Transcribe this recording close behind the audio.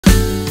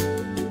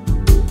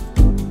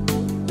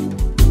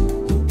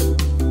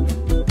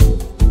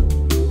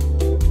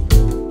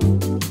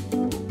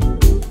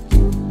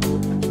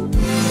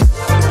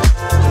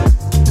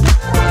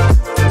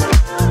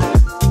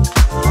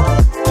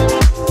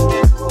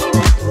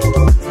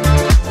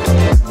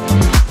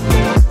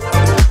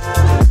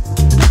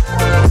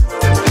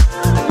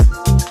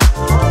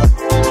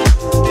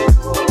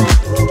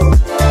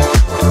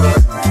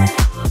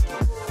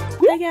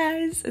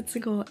it's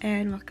Nicole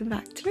and welcome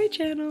back to my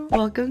channel.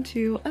 Welcome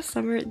to a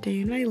summer day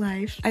in my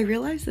life. I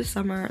realized this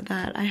summer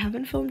that I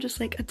haven't filmed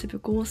just like a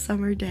typical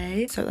summer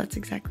day, so that's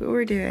exactly what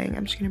we're doing.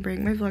 I'm just gonna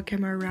bring my vlog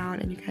camera around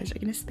and you guys are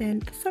gonna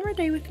spend the summer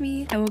day with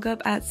me. I woke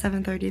up at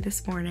 7:30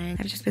 this morning.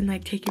 I've just been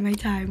like taking my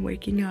time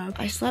waking up.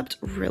 I slept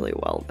really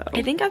well though.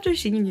 I think after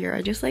senior year,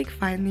 I just like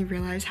finally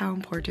realized how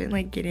important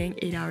like getting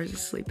 8 hours of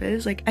sleep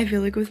is. Like I feel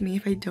like with me,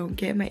 if I don't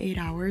get my 8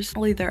 hours,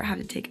 I'll either have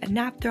to take a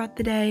nap throughout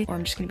the day or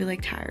I'm just gonna be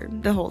like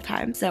tired the whole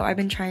time. So I've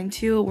been trying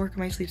to work on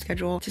my sleep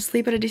schedule to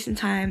sleep at a decent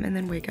time and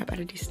then wake up at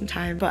a decent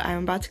time. But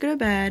I'm about to go to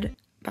bed.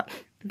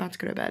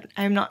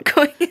 I am not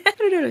going. I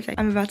don't know what I'm saying.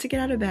 I'm about to get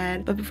out of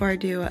bed, but before I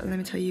do, let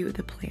me tell you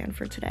the plan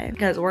for today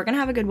because we're gonna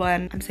have a good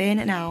one. I'm saying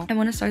it now. I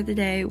want to start the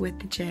day with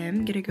the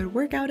gym, get a good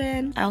workout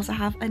in. I also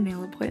have a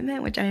nail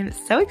appointment, which I am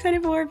so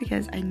excited for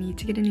because I need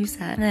to get a new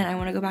set. And then I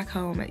want to go back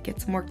home and get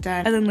some work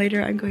done. And then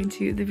later I'm going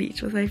to the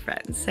beach with my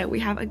friends. So we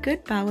have a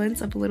good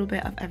balance of a little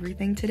bit of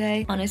everything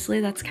today. Honestly,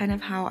 that's kind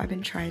of how I've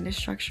been trying to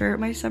structure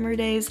my summer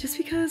days, just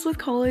because with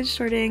college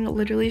starting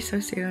literally so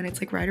soon, it's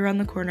like right around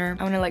the corner.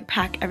 I want to like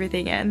pack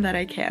everything in that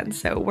I can.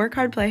 So work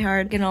hard, play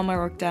hard, get all my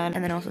work done,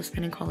 and then also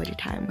spending quality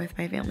time with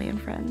my family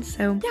and friends.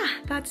 So yeah,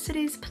 that's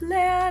today's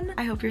plan.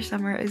 I hope your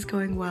summer is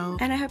going well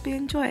and I hope you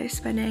enjoy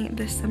spending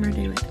this summer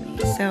day with me.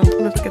 So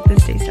let's get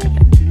this day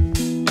started.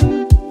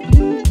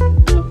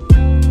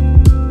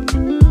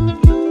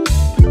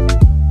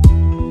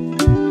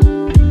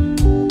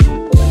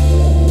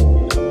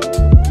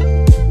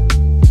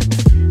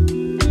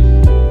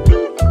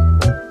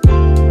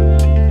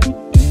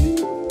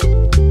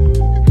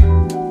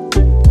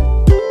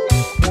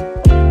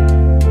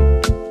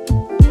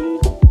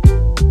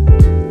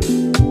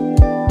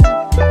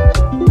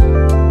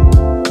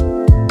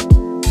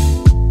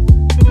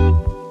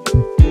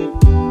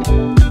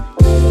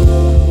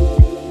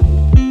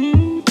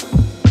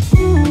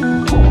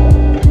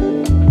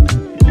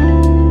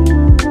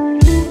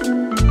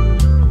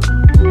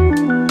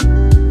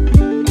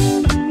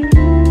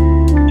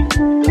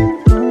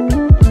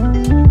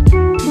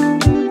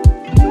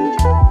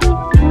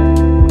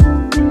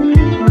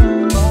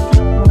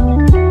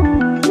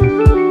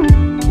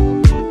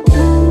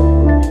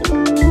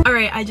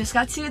 I just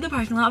got to the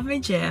parking lot of my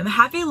gym.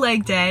 Happy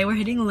leg day. We're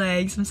hitting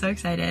legs. I'm so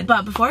excited.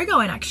 But before I go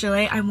in,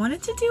 actually, I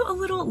wanted to do a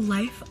little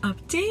life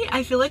update.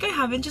 I feel like I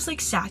haven't just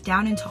like sat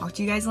down and talked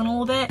to you guys in a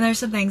little bit. And there's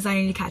some things I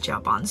need to catch you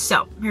up on.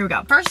 So here we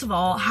go. First of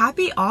all,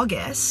 happy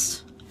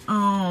August.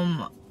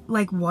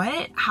 Like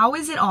what? How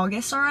is it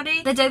August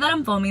already? The day that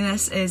I'm filming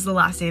this is the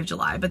last day of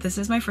July, but this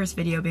is my first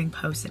video being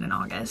posted in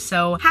August.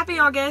 So happy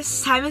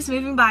August. Time is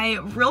moving by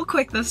real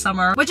quick this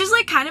summer, which is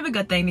like kind of a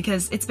good thing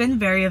because it's been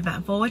very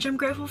eventful, which I'm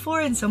grateful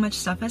for, and so much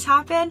stuff has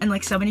happened and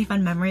like so many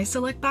fun memories to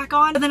look back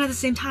on. But then at the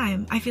same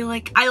time, I feel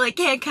like I like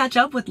can't catch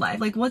up with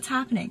life. Like what's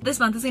happening? This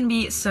month is gonna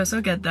be so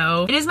good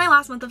though. It is my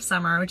last month of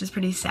summer, which is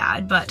pretty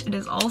sad, but it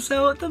is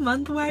also the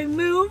month where I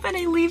move and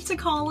I leave to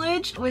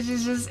college, which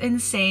is just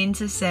insane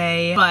to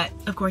say. But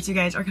of course you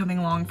guys are coming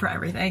along for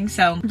everything,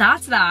 so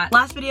that's that.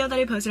 Last video that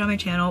I posted on my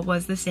channel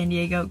was the San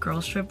Diego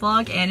girls trip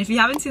vlog, and if you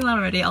haven't seen that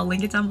already, I'll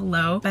link it down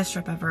below. Best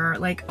trip ever.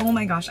 Like, oh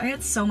my gosh, I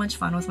had so much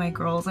fun with my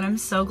girls and I'm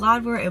so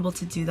glad we were able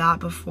to do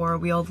that before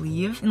we all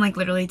leave in like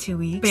literally 2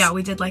 weeks. But yeah,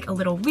 we did like a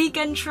little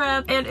weekend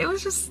trip and it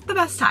was just the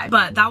best time.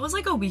 But that was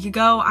like a week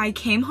ago. I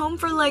came home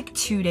for like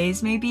 2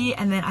 days maybe,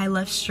 and then I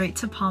left straight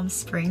to Palm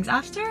Springs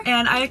after,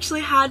 and I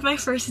actually had my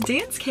first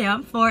dance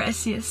camp for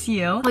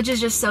SCSU, which is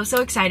just so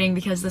exciting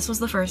because this was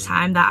the first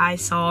time that I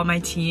saw my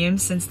team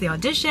since the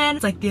audition.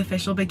 It's like the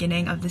official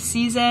beginning of the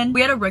season.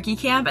 We had a rookie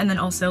camp and then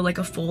also like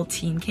a full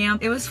team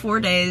camp. It was 4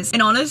 days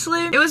and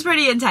honestly it was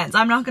pretty intense.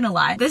 I'm not gonna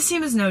lie, this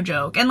team is no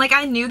joke, and like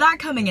I knew that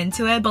coming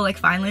into it, but like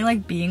finally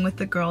like being with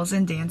the girls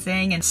and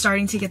dancing and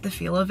starting to get the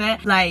feel of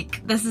it,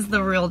 like this is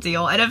the real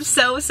deal, and I'm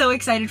so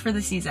excited for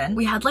the season.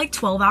 We had like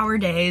 12-hour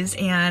days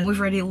and we've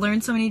already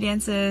learned so many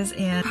dances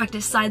and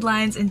practiced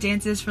sidelines and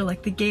dances for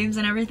like the games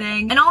and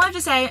everything, and all I have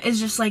to say is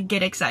just like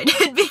get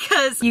excited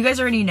because you guys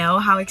already know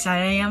how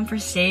excited I am for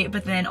state,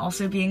 but then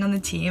also being on the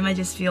team, I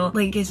just feel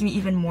like it gives me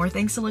even more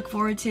things to look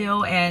forward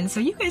to, and so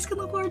you guys can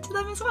look forward to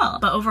them as well.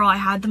 But overall, I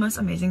had the most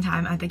amazing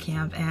time at the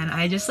camp and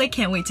I just like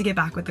can't wait to get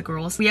back with the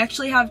girls. We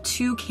actually have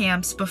 2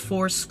 camps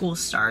before school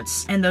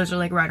starts and those are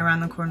like right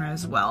around the corner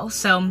as well.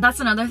 So that's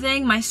another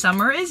thing. My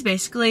summer is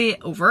basically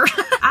over.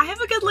 I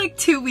have a good like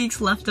 2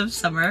 weeks left of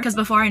summer because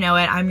before I know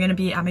it, I'm gonna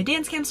be at my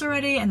dance camps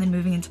already and then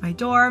moving into my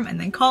dorm and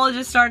then college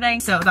is starting.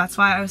 So that's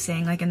why I was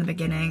saying like in the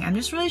beginning, I'm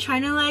just really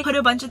trying to like put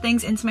a bunch of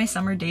things into my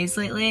summer days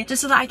lately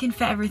just so that I can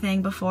fit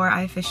everything before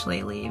I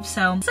officially leave.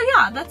 So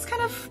yeah, that's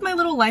kind of my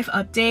little life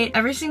update.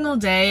 Every single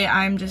day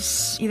I'm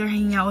just either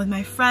hanging out with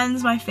my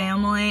friends, my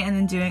family, and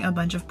then doing a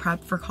bunch of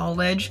prep for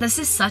college. This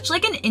is such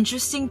like an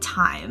interesting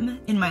time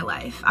in my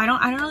life. I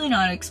don't really know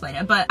how to explain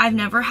it, but I've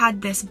never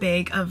had this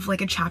big of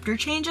like a chapter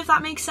change, if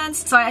that makes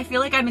sense. So I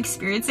feel like I'm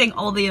experiencing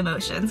all the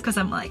emotions because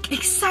I'm like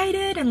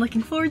excited and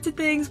looking forward to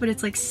things, but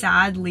it's like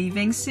sad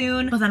leaving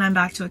soon, but then I'm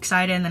back to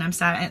excited and then I'm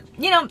sad,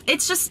 and you know,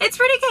 it's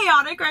pretty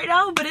chaotic right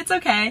now, but it's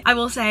okay. I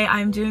will say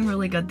I'm doing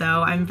really good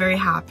though. I'm very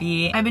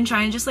happy. I've been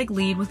trying to just like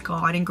lead with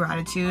God and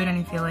gratitude, and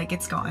I feel like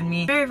it's gotten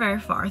me very, very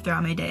far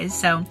throughout my days.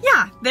 So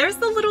yeah, there's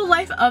the little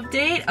life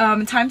update.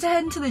 Time to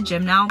head into the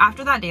gym now.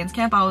 After that dance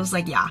camp, I was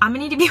like, yeah, I'm gonna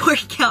need to be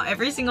working out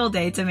every single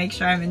day to make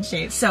sure I'm in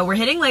shape. So we're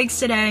hitting legs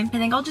today. I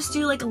think I'll just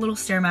do like a little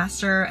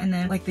Stairmaster and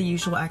then like the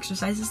usual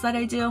exercises that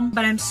I do.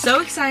 But I'm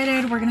so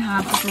excited. We're gonna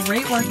have a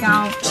great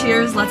workout.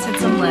 Cheers, let's hit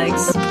some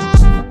legs.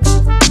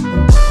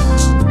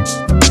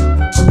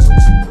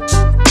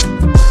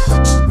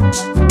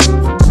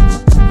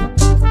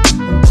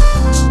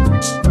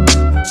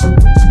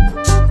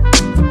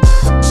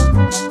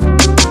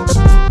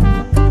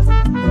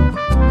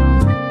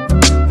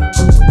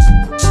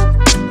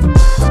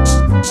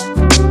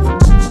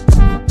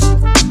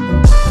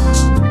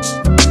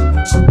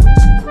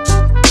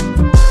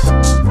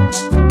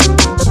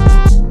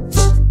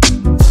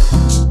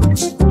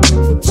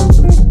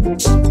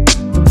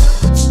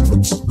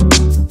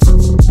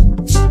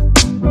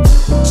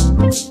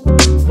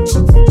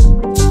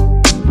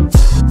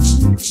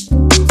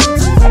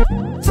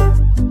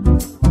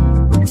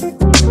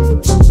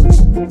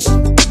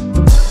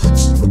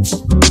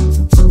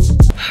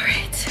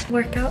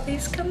 Workout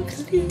is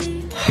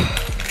complete.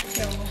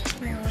 Oh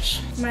my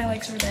gosh, my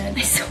legs are dead.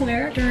 I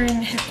swear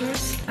during hip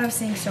thrust, I was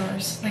seeing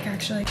stars, like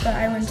actually. But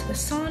I went to the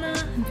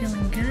sauna, I'm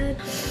feeling good.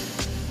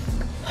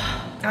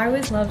 I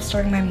always love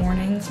starting my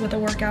mornings with a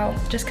workout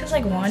just because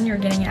like one, you're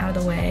getting it out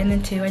of the way, and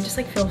then two, I just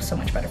like feel so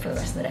much better for the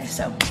rest of the day.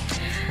 So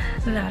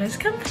that is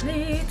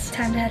complete.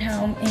 Time to head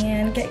home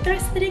and get the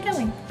rest of the day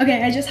going.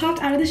 Okay, I just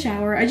hopped out of the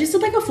shower. I just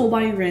did like a full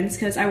body rinse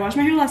because I washed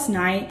my hair last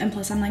night, and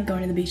plus I'm like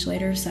going to the beach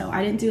later, so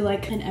I didn't do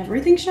like an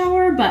everything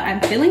shower, but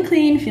I'm feeling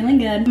clean, feeling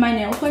good. My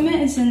nail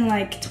appointment is in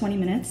like 20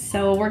 minutes,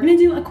 so we're gonna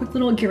do a quick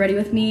little get ready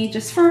with me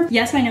just for,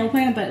 yes, my nail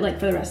appointment, but like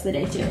for the rest of the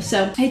day too.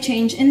 So I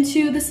changed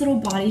into this little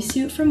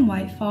bodysuit from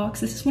White Fox.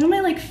 This is one of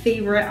my like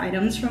favorite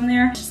items from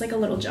there. It's just like a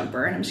little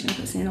jumper, and I'm just gonna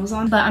put sandals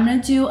on. But I'm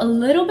gonna do a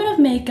little bit of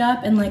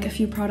makeup and like a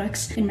few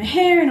products in my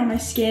hair and on my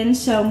skin,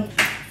 so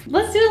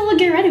let's do a little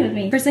get ready with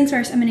me. First things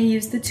first, I'm gonna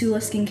use the Tula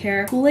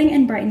Skincare Cooling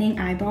and Brightening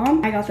Eye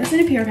Balm. I got this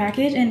in a pure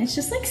package, and it's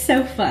just like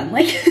so fun.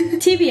 Like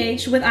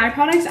TBH, with eye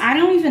products, I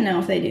don't even know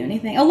if they do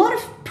anything. A lot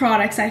of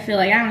products, I feel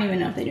like I don't even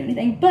know if they do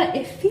anything, but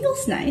it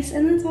feels nice,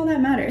 and that's all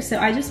that matters. So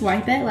I just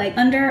wipe it like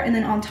under and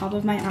then on top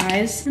of my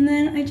eyes, and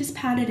then I just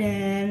pat it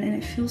in, and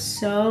it feels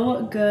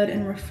so good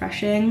and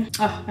refreshing.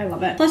 Oh, I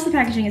love it. Plus the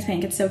packaging is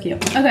pink, it's so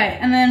cute. Okay,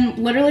 and then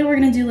literally we're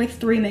gonna do like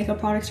 3 makeup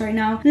products right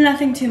now.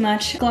 Nothing too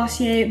much.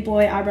 Glossier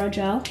Boy Eyebrow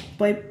Gel.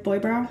 Boy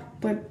brow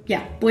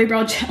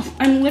gel.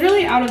 I'm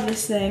literally out of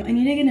this thing. I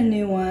need to get a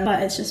new one,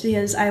 but it's just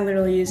because I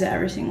literally use it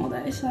every single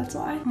day, so that's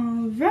why.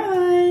 All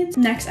right.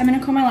 Next, I'm gonna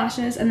comb my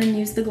lashes and then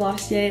use the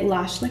Glossier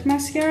Lash Lick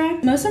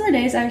Mascara. Most summer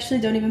days, I actually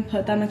don't even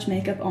put that much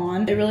makeup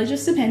on. It really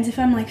just depends if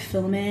I'm like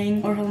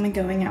filming or if I'm like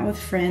going out with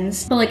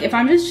friends. But like if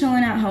I'm just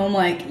chilling at home,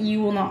 like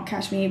you will not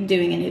catch me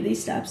doing any of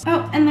these steps.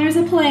 Oh, and there's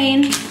a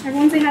plane.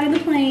 Everyone say hi to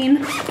the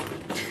plane.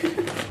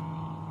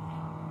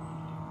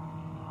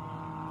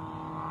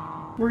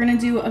 We're gonna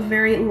do a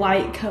very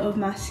light coat of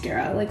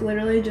mascara, like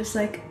literally just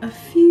like a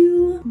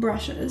few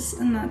brushes,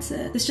 and that's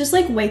it. This just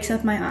like wakes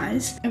up my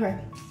eyes. Okay,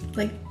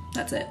 like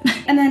that's it.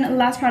 And then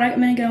last product,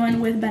 I'm gonna go in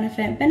with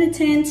Benefit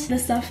Benetint.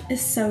 This stuff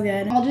is so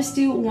good. I'll just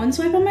do 1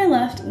 swipe on my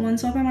left, 1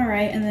 swipe on my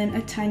right, and then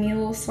a tiny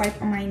little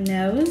swipe on my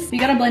nose. We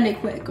gotta blend it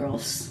quick,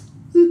 girls.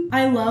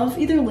 I love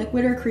either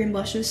liquid or cream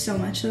blushes so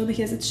much though,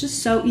 because it's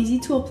just so easy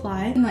to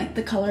apply, and like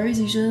the color is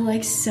usually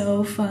like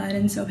so fun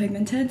and so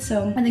pigmented,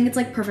 so I think it's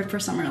like perfect for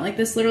summer. Like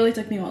this literally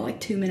took me what, like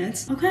 2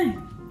 minutes. Okay.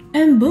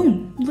 And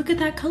boom, look at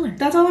that color.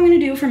 That's all I'm gonna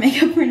do for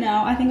makeup for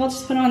now. I think I'll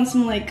just put on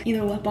some like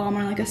either lip balm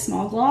or like a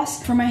small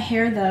gloss. For my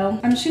hair though,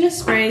 I'm just gonna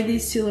spray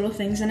these 2 little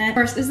things in it.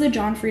 First is the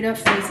John Frieda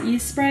Frizz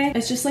Ease Spray.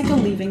 It's just like a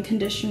leave-in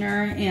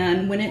conditioner,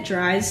 and when it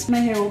dries, my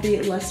hair will be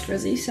less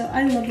frizzy. So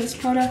I love this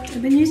product.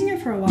 I've been using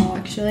it for a while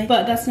actually.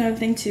 But that's another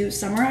thing too.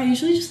 Summer, I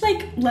usually just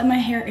like let my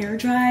hair air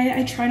dry.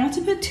 I try not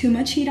to put too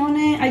much heat on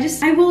it.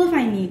 I will if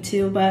I need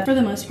to, but for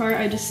the most part,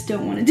 I just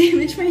don't want to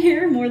damage my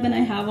hair more than I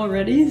have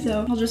already.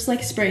 So I'll just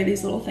like spray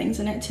these little things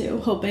in it too,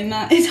 hoping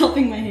that it's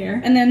helping my hair.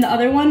 And then the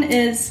other one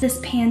is this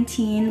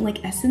Pantene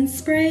like essence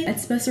spray.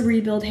 It's supposed to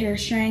rebuild hair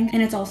strength,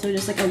 and it's also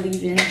just like a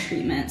leave-in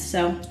treatment.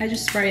 So I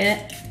just spray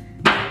it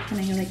and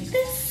I go like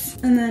this,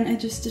 and then I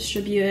just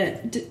distribute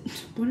it.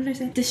 What did I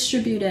say?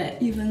 Distribute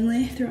it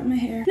evenly throughout my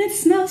hair. And it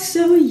smells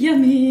so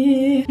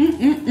yummy.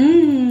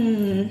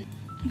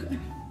 Okay,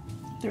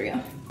 there we go.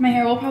 My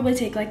hair will probably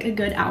take like a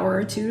good hour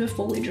or 2 to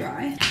fully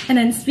dry. And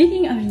then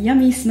speaking of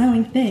yummy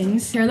smelling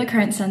things, here are the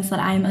current scents that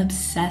I am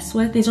obsessed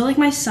with. These are like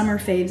my summer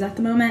faves at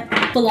the moment.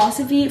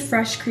 Philosophy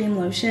Fresh Cream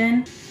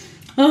Lotion.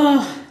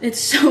 Oh,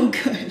 it's so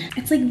good.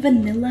 It's like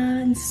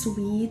vanilla and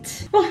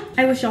sweet. Oh,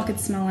 I wish y'all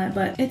could smell it,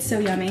 but it's so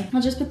yummy.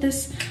 I'll just put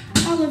this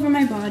all over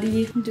my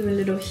body. Do a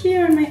little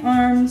here on my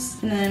arms,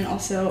 and then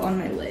also on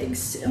my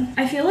legs too.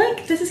 I feel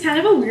like this is kind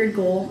of a weird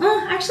goal.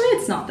 Actually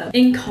it's not though.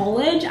 In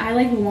college, I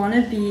like want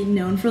to be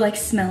known for like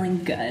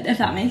smelling good, if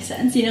that makes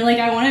sense. You know, like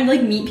I want to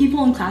like meet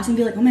people in class and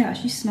be like, oh my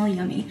gosh, you smell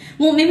yummy.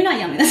 Well, maybe not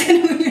yummy, that's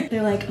kind of weird.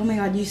 They're like, oh my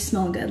god, you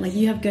smell good. Like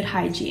you have good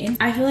hygiene.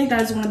 I feel like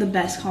that is one of the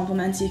best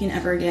compliments you can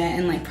ever get,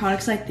 and like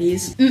products like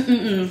these.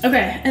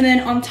 Okay, and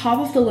then on top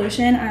of the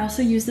lotion, I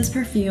also use this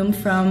perfume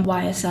from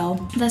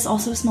YSL. This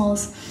also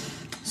smells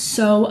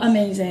so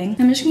amazing.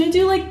 I'm just gonna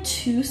do like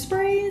 2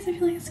 sprays. I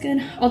feel like it's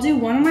good. I'll do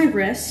one on my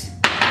wrist,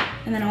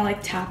 and then I'll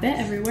like tap it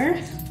everywhere.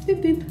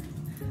 Boop, boop.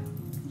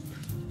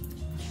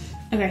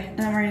 Okay, and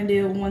then we're gonna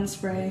do 1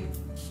 spray.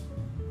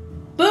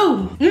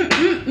 Boom!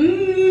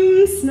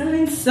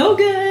 Smelling so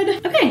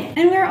good. Okay,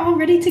 and we're all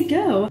ready to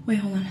go. Wait,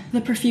 hold on.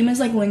 The perfume is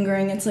like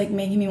lingering. It's like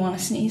making me want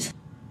to sneeze.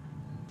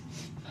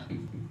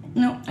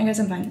 No, I guess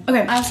I'm fine.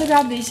 Okay, I also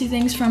grabbed these 2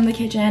 things from the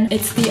kitchen.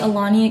 It's the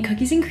Alani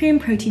cookies and cream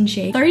protein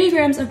shake. 30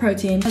 grams of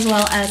protein, as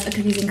well as a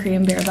cookies and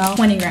cream Barbell,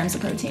 20 grams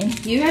of protein.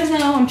 You guys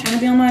know I'm trying to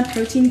be on my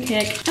protein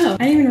kick. Oh,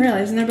 I didn't even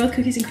realize, and they're both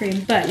cookies and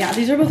cream. But yeah,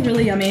 these are both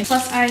really yummy.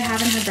 Plus, I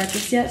haven't had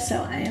breakfast yet,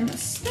 so I am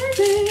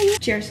starving.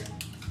 Cheers.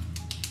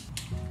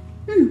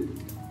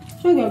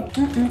 So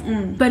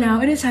good. But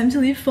now it is time to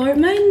leave for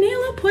my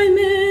nail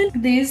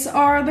appointment. These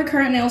are the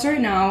current nails right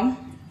now.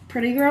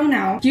 Pretty grown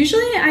out.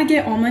 Usually I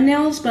get almond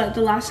nails, but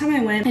the last time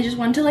I went, I just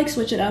wanted to like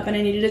switch it up and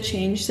I needed a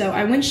change. So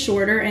I went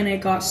shorter and it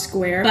got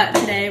square. But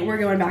today we're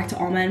going back to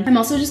almond. I'm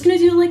also just gonna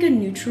do like a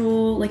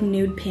neutral, like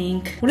nude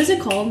pink. What is it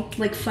called?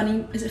 Like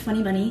funny, is it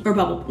Funny Bunny? Or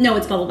Bubble? No,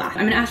 it's Bubble Bath.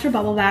 I'm gonna ask for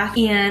Bubble Bath,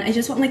 and I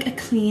just want like a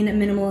clean,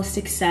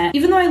 minimalistic set.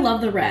 Even though I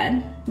love the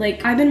red.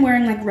 Like I've been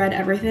wearing like red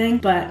everything,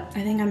 but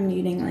I think I'm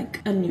needing like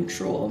a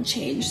neutral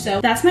change.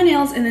 So that's my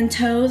nails, and then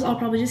toes, I'll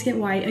probably just get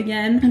white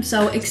again. I'm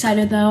so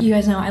excited though. You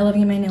guys know I love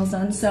getting my nails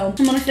done. So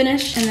I'm gonna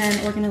finish and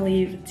then we're gonna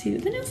leave to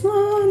the nail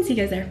salon. See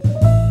you guys there.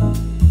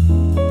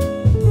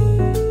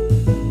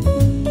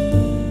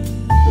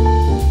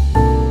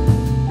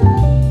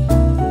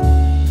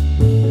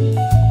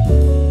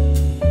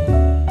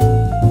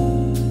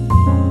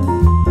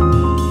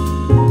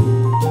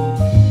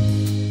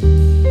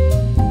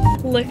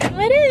 Look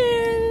what it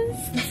is.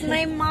 It's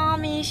my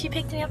mommy. She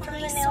picked me up from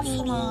the nail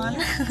salon.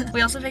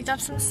 We also picked up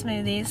some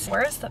smoothies.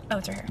 Where is the, oh,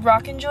 it's right here.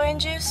 Rock and Joy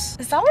and Juice.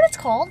 Is that what it's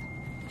called?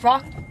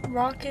 Rock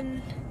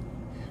and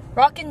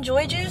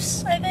Joy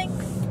Juice, I think.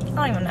 I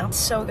don't even know. It's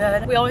so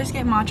good. We always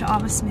get matcha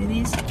ava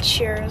smoothies.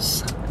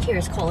 Cheers.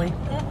 Cheers, Coley.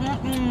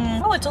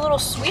 Oh, it's a little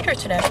sweeter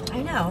today.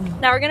 I know.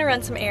 Now we're gonna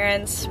run some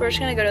errands. We're just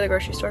gonna go to the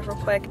grocery store real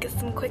quick, get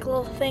some quick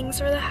little things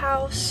for the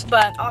house.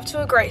 But off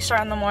to a great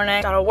start in the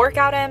morning. Got a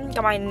workout in,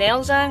 got my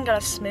nails done, got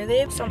a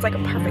smoothie. Sounds like a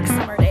perfect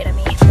summer day to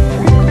me.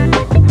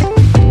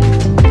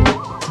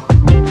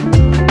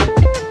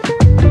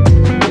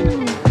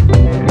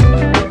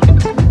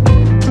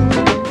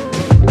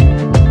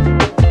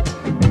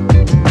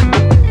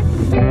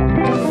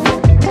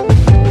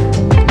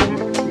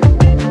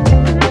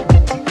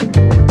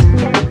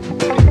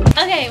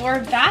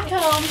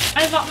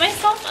 I bought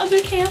myself a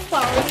bouquet of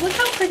flowers. Look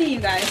how pretty, you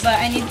guys. But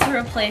I need to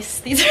replace,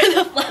 these are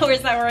the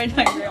flowers that were in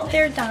my room.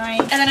 They're dying.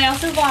 And then I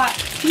also bought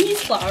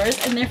these flowers,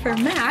 and they're for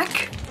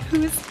Mac,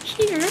 who's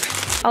here.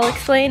 I'll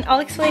explain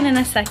in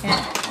a second.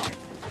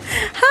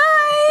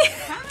 Hi!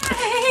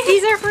 Hi!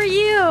 These are for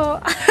you.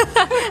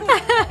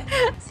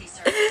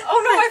 Oh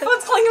no, my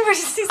phone's calling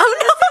emergency. Oh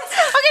no!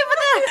 Okay, put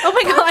that. Oh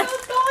my god. My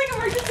phone's calling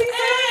emergency.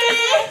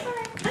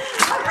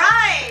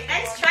 Alright,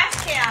 nice trash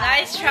can.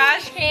 Nice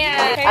trash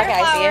can. Okay,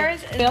 flowers.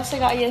 We also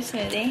got you a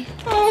smoothie.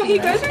 Oh, you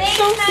guys are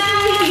so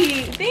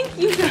sweet. Thank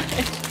you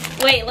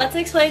guys. Wait, let's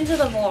explain to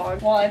the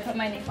vlog while I put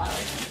my new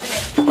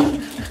flowers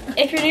in.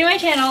 Okay. If you're new to my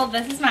channel,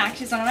 this is Mac.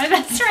 She's one of my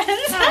best friends.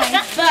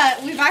 Hi.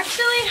 But we've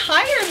actually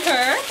hired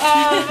her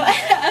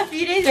a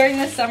few days during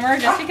the summer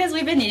just because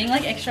we've been needing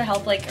like extra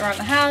help like around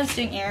the house,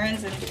 doing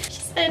errands, and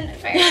she's been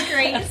very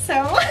great,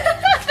 so.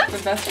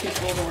 The best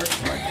people to work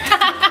for.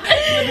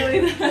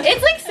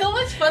 It's like so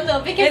much fun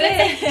though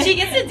because she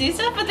gets to do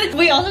stuff, but then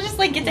we also just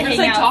like get to hang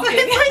like out. Talking.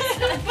 So it's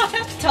like so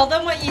fun. Tell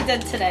them what you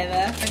did today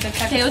though.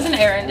 Today was an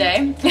errand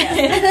day.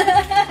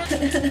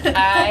 Yeah.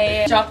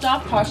 I dropped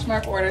off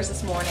Poshmark orders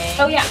this morning.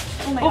 Oh yeah.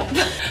 Oh my god.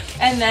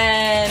 And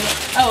then,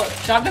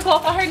 dropped Nicole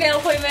off at her nail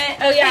appointment.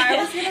 Oh yeah,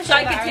 I was gonna so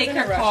I could take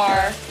her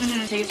car,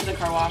 take it to the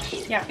car wash,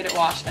 yeah, get it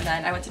washed, and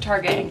then I went to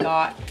Target and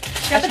got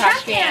the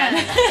trash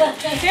can.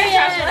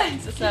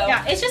 So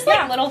yeah, it's just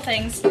like little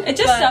things.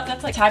 It's just stuff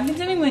that's like time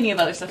consuming when you have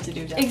other stuff to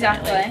do. Definitely.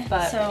 Exactly.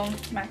 But so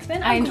Mac's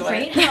been I enjoy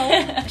great it.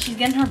 help. She's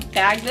getting her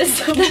bag this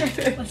summer.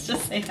 Let's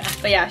just say that.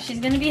 But yeah, she's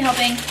gonna be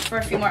helping for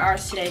a few more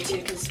hours today too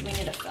because we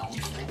need to film.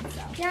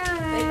 So. Yeah.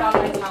 They found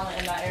my talent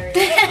in that area.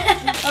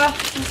 Oh,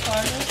 these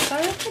flowers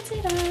are so pretty.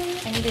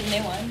 I need a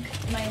new one.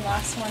 My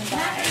last one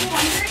died.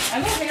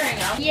 I'm okay right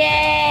now.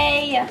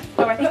 Yay!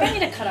 Oh, I think I need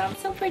to cut them.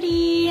 So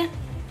pretty.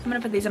 I'm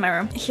gonna put these in my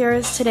room. Here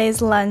is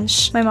today's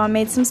lunch. My mom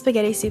made some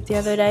spaghetti soup the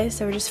other day,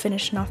 so we're just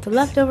finishing off the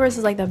leftovers.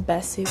 It's like the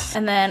best soup.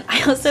 And then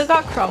I also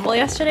got crumble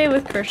yesterday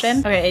with Christian.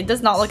 Okay, it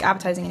does not look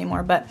appetizing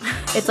anymore, but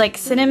it's like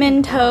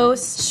cinnamon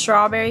toast,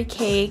 strawberry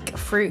cake,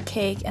 fruit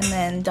cake, and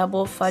then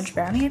double fudge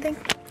brownie, I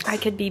think. I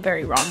could be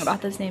very wrong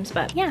about those names,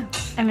 but yeah,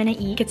 I'm gonna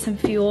eat, get some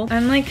fuel.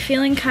 I'm like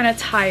feeling kind of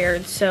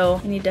tired, so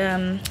I need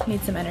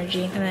some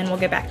energy, and then we'll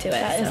get back to it.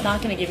 That is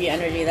not gonna give you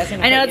energy. That's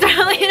gonna. I know it's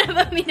probably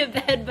gonna put me to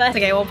bed, but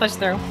okay, we'll push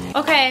through.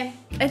 Okay,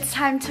 it's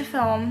time to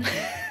film.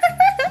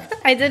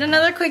 I did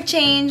another quick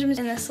change. I'm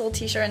in this little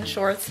t-shirt and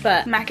shorts,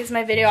 but Mac is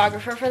my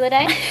videographer for the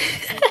day.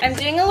 I'm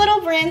doing a little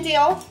brand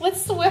deal with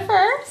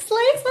Swiffer,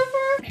 Slay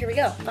Swiffer. Here we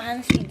go,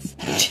 behind the scenes.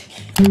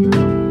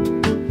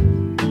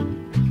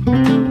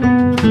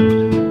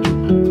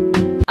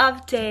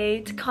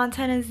 Update,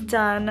 content is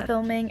done,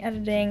 filming,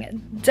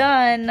 editing,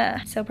 done.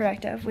 So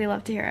productive, we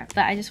love to hear it.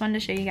 But I just wanted to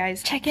show you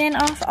guys, check in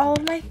off all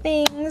of my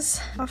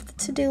things, off the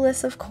to-do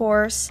list, of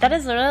course. That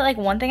is literally like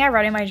one thing I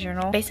write in my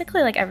journal,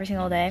 basically like every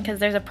single day, because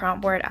there's a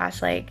prompt where it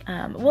asks like,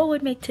 what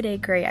would make today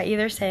great? I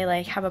either say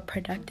like, have a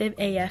productive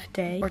AF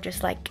day, or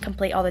just like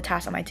complete all the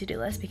tasks on my to-do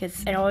list,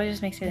 because it always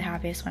just makes me the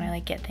happiest when I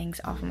like get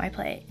things off of my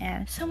plate,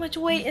 and so much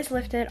weight is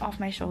lifted off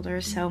my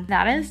shoulders, so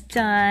that is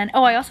done.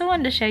 Oh, I also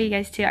wanted to show you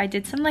guys too, I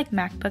did some like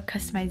MacBook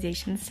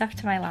customization stuff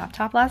to my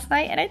laptop last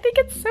night, and I think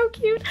it's so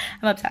cute.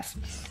 I'm obsessed.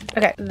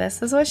 Okay,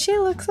 this is what she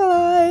looks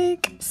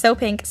like. So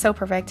pink, so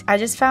perfect. I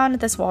just found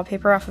this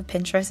wallpaper off of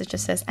Pinterest. It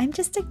just says, I'm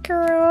just a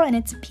girl, and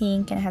it's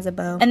pink and it has a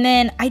bow. And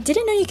then I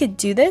didn't know you could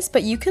do this,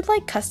 but you could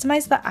like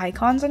customize the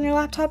icons on your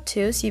laptop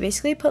too. So you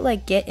basically put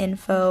like get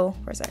info,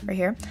 where's that, right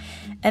here.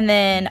 And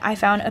then I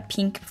found a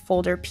pink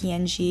folder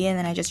PNG, and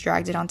then I just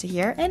dragged it onto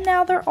here, and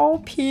now they're all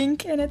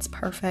pink and it's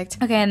perfect.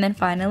 Okay, and then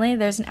finally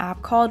there's an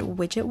app called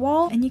Widget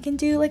Wall, and you can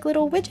do like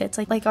little widgets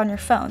like on your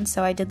phone.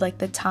 So I did like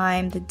the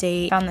time, the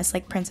date, found this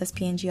like princess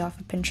PNG off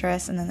of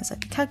Pinterest, and then there's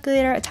like a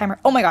calculator, a timer.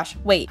 Oh my gosh,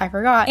 wait, I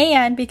forgot.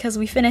 And because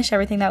we finished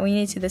everything that we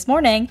needed to this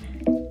morning,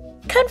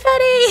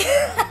 confetti!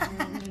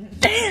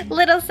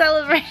 Little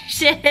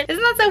celebration. Isn't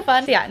that so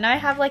fun? So yeah, now I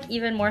have like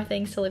even more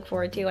things to look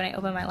forward to when I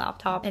open my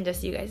laptop, and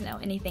just so you guys know,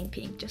 anything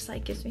pink just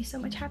like gives me so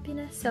much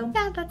happiness. So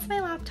yeah, that's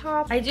my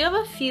laptop. I do have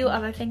a few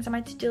other things on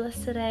my to-do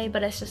list today,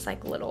 but it's just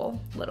like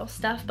little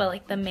stuff, but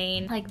like the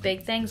main like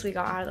big things we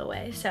got out of the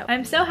way. So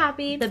I'm so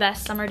happy. The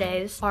best summer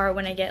days are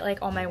when I get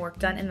like all my work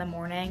done in the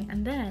morning,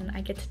 and then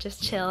I get to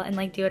just chill and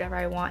like do whatever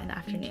I want in the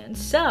afternoon.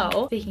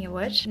 So speaking of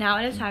which, now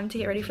it is time to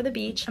get ready for the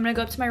beach. I'm gonna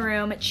go up to my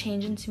room,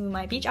 change into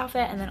my beach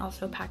outfit, and then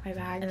also pack my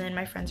bag, and then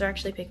my friends are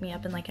actually picking me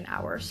up in like an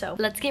hour, so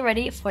let's get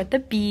ready for the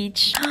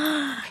beach.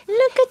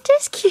 Look at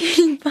this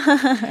cutie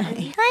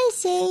pie. Hi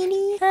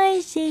Sadie. Hi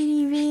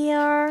Sadie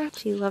VR.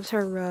 She loves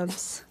her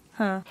rubs.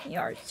 Huh. You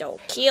are so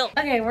cute.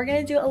 Okay, we're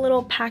gonna do a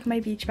little pack my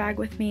beach bag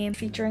with me,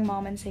 featuring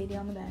Mom and Sadie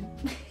on the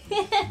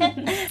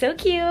bed. So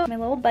cute. My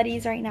little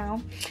buddies right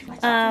now.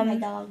 Watch out for my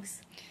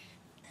dogs.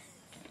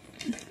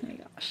 Oh my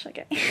gosh,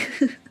 okay.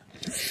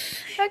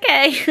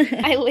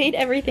 Okay, I laid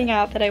everything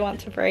out that I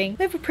want to bring.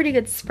 We have a pretty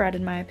good spread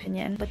in my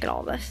opinion. Look at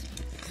all this.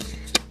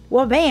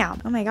 Well,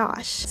 bam! Oh my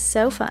gosh,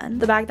 so fun.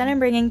 The bag that I'm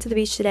bringing to the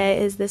beach today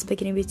is this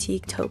Bikini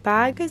Boutique tote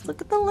bag. Guys,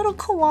 look at the little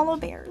koala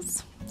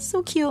bears.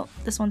 So cute.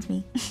 This one's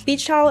me.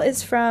 Beach towel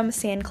is from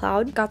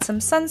SandCloud. Got some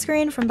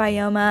sunscreen from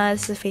Bioma.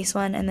 This is a face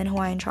one, and then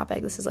Hawaiian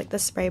Tropic. This is like the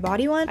spray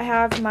body one. I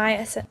have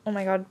my, oh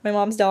my god, my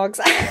mom's dogs.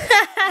 What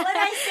did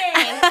I say?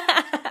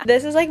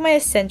 This is like my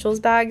essentials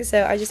bag,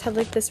 so I just have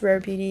like this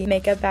Rare Beauty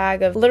makeup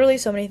bag of literally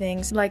so many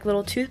things, like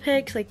little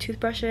toothpicks, like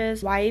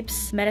toothbrushes,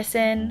 wipes,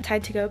 medicine,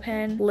 Tide to Go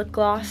pen, lip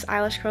gloss,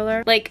 eyelash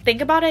curler. Like,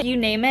 think about it, you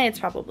name it, it's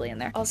probably in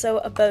there. Also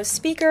a Bose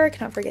speaker,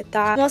 cannot forget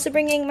that. I'm also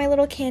bringing my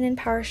little Canon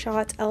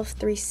PowerShot ELPH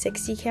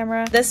 360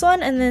 camera. This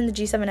one and then the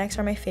G7X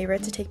are my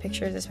favorite to take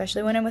pictures,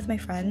 especially when I'm with my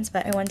friends,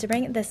 but I wanted to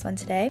bring this one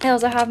today. I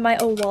also have my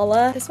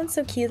Owala. This one's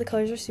so cute, the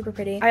colors are super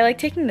pretty. I like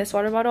taking this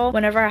water bottle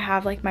whenever I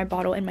have like my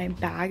bottle in my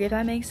bag, if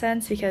that makes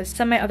sense, because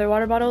some of my other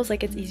water bottles,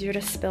 like, it's easier to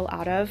spill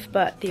out of,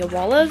 but the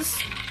Owalas,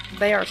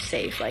 they are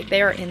safe, like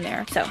they are in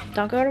there, so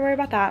don't go to worry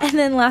about that. And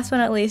then last but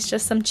not least,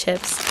 just some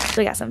chips.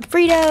 So we got some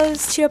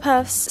Fritos, Cheeto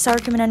Puffs, sour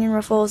cream and onion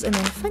ruffles, and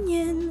then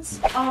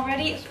Funyuns. All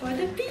ready for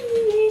the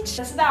beach. This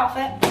is the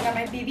outfit. I got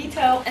my BB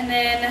tote, and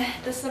then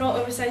this little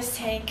oversized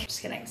tank.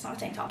 Just kidding, it's not a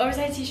tank top.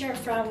 Oversized t-shirt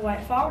from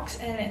White Fox,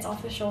 and it's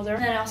off the shoulder.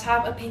 And then I also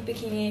have a pink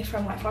bikini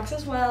from White Fox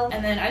as well.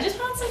 And then I just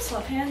found some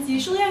sweatpants.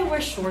 Usually I wear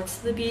shorts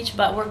to the beach,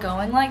 but we're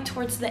going like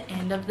towards the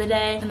end of the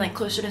day and like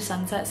closer to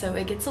sunset, so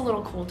it gets a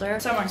little colder.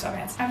 So I'm wearing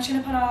sweatpants. I'm just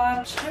gonna put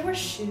on, should I wear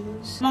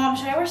shoes? Mom,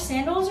 should I wear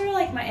sandals or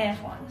like my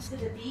AF ones? To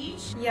the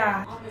beach?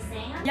 Yeah. On the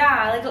sand?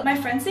 Yeah, like my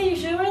friends say you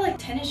should wear like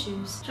tennis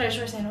shoes. Should I just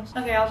wear sandals?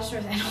 Okay, I'll just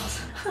wear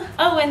sandals.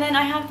 Oh, and then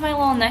I have my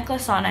little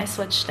necklace on. I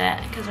switched it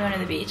because we're going to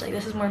the beach. Like,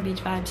 this is more beach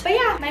vibes. But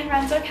yeah, my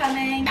friends are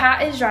coming.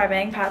 Pat is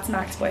driving. Pat's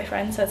Mac's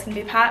boyfriend. So it's going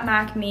to be Pat,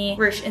 Mac, me,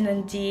 Rich, and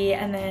then D.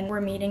 And then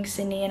we're meeting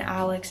Sydney and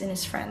Alex and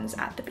his friends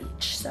at the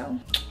beach. So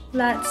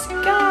let's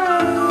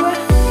go.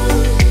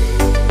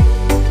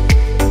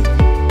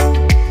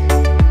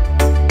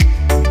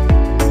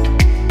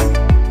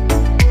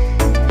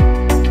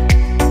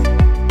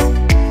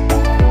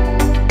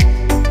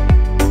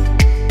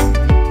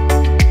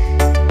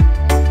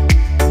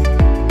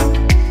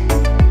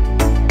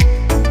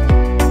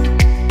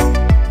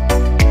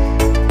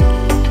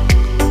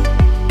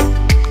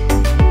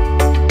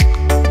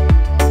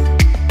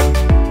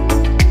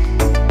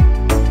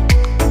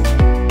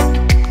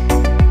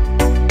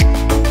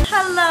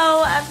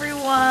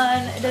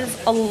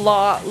 a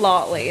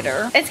lot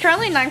later. It's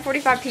currently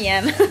 9:45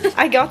 p.m.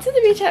 I got to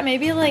the beach at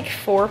maybe like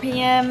 4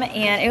 p.m.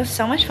 and it was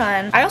so much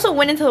fun. I also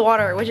went into the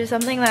water, which is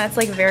something that's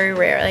like very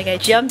rare. Like I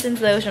jumped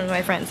into the ocean with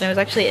my friends and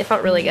it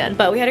felt really good.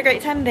 But we had a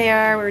great time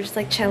there. We were just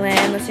like chilling,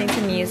 listening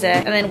to music.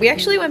 And then we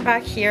actually went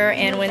back here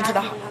and went to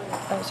the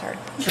oh, sorry.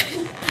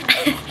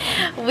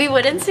 We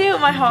went into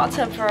my hot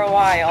tub for a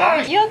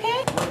while. You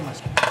okay?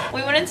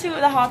 We went into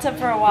the hot tub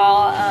for a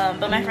while,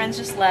 but my friends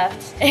just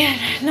left.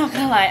 And not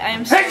gonna lie, I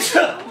am so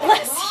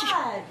bless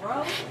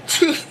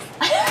you.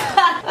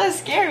 That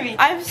scared me.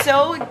 I'm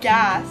so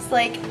gassed.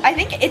 Like, I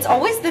think it's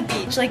always the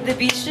beach. Like, the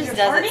beach just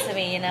does it to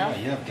me, you know? Yeah,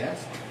 you have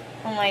gas.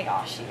 Oh my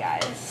gosh, you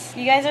guys.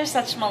 You guys are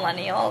such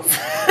millennials.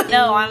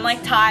 No, I'm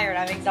like tired.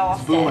 I'm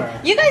exhausted.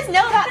 Boomer. You guys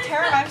know that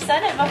term. I've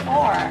said it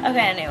before. Okay,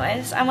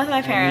 anyways, I'm with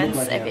my parents,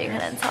 if you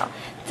couldn't tell.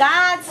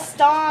 Dad,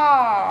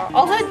 stop.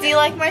 Also, do you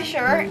like my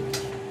shirt?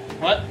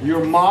 What?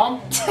 Your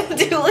mom?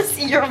 Do you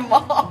see your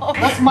mom?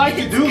 That's my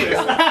to-do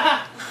list.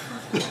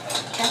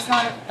 That's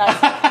not,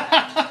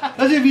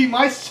 that's should be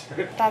my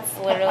shirt. That's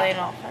literally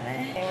not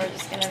funny. Okay, we're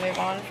just gonna move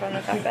on from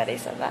the fact that he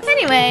said that.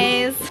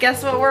 Anyways,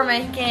 guess what we're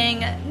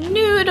making?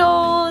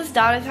 Noodles.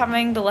 Dad is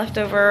having the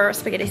leftover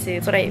spaghetti soup.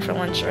 That's what I ate for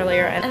lunch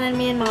earlier. And then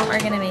me and mom are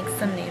gonna make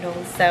some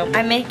noodles. So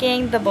I'm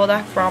making the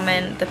buldak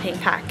ramen, the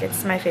pink pack.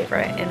 It's my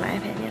favorite in my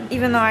opinion.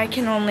 Even though I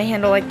can only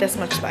handle like this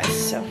much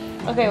spice, so.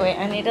 Okay, wait,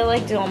 I need to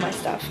like do all my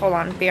stuff. Hold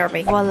on,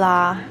 BRB.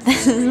 Voila,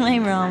 this is my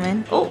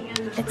ramen. Oh,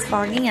 it's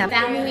fogging up.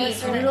 Family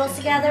eats noodles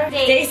together.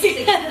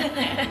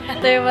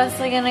 Three of us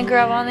are gonna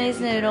grab on these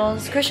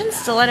noodles. Christian's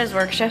still at his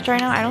work shift right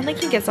now. I don't think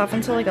he gets off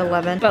until like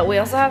 11. But we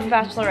also have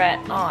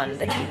Bachelorette on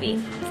the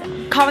TV.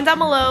 So. Comment down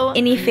below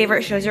any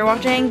favorite shows you're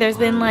watching. There's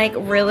been like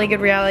really good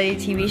reality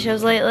TV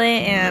shows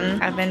lately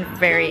and I've been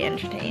very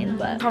entertained.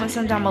 But comment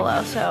some down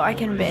below so I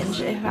can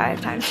binge if I have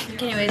time.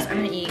 Okay, anyways,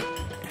 I'm gonna eat.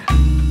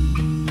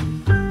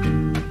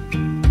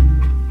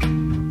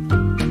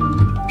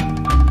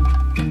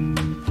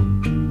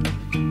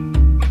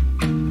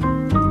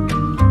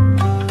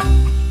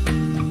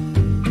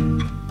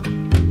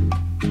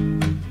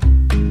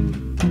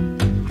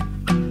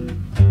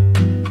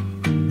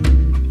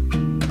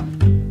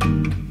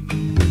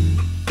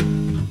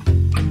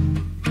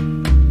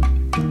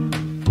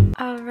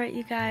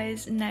 You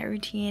guys, night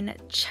routine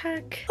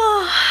check.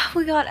 Oh,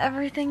 we got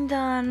everything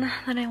done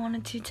that I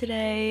wanted to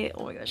today.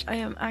 Oh my gosh, I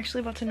am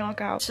actually about to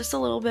knock out. It's just a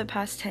little bit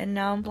past 10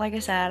 now. Like I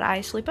said,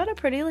 I sleep at a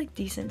pretty like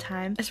decent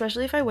time,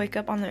 especially if I wake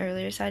up on the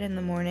earlier side in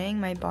the morning.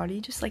 My body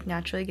just like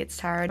naturally gets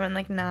tired around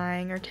like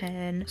 9 or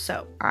 10.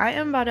 So I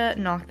am about to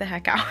knock the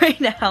heck out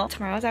right now.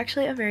 Tomorrow is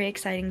actually a very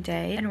exciting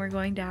day and we're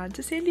going down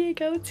to San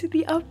Diego to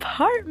the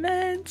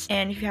apartment.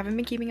 And if you haven't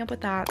been keeping up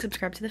with that,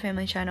 subscribe to the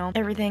family channel.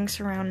 Everything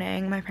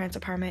surrounding my parents'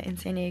 apartment in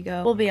San Diego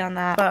will be on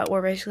that, but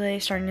we're basically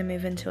starting to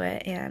move into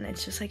it and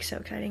it's just like so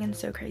exciting and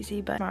so crazy.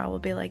 But tomorrow will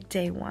be like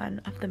day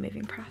 1 of the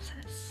moving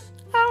process.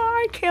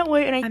 Oh, I can't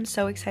wait and I'm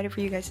so excited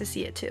for you guys to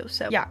see it too.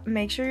 So yeah,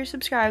 make sure you're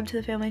subscribed to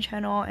the family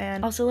channel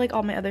and also like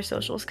all my other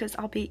socials because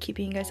I'll be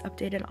keeping you guys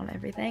updated on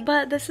everything.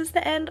 But this is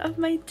the end of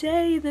my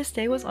day. This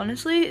day was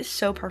honestly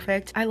so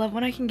perfect. I love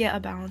when I can get a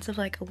balance of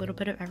like a little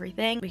bit of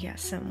everything. We got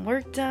some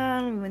work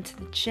done, we went to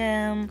the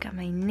gym, got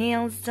my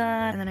nails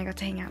done, and then I got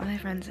to hang out with my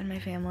friends and my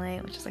family,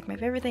 which is like my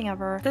favorite thing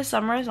ever. This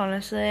summer is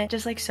honestly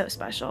just like so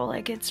special.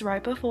 Like it's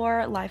right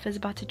before life is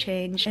about to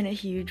change in a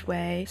huge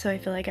way. So I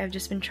feel like I've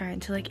just been trying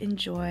to like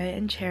enjoy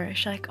and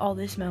cherish like all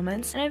these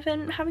moments and I've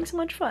been having so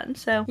much fun.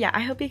 So yeah,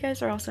 I hope you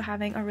guys are also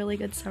having a really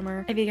good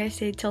summer. If you guys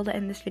stayed till the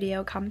end of this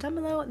video, comment down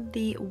below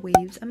the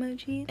waves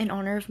emoji in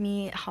honor of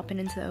me hopping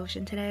into the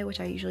ocean today,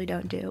 which I usually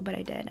don't do, but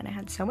I did and I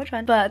had so much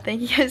fun. But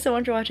thank you guys so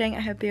much for watching.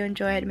 I hope you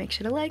enjoyed. Make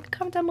sure to like,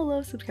 comment down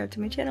below, subscribe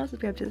to my channel,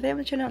 subscribe to the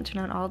family channel, and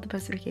turn on all the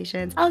post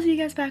notifications. I'll see you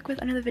guys back with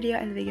another video.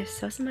 I love you guys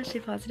so much. Stay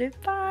positive.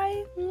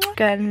 Bye.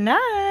 Good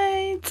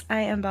night.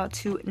 I am about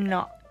to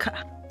knock.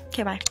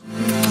 Okay, bye.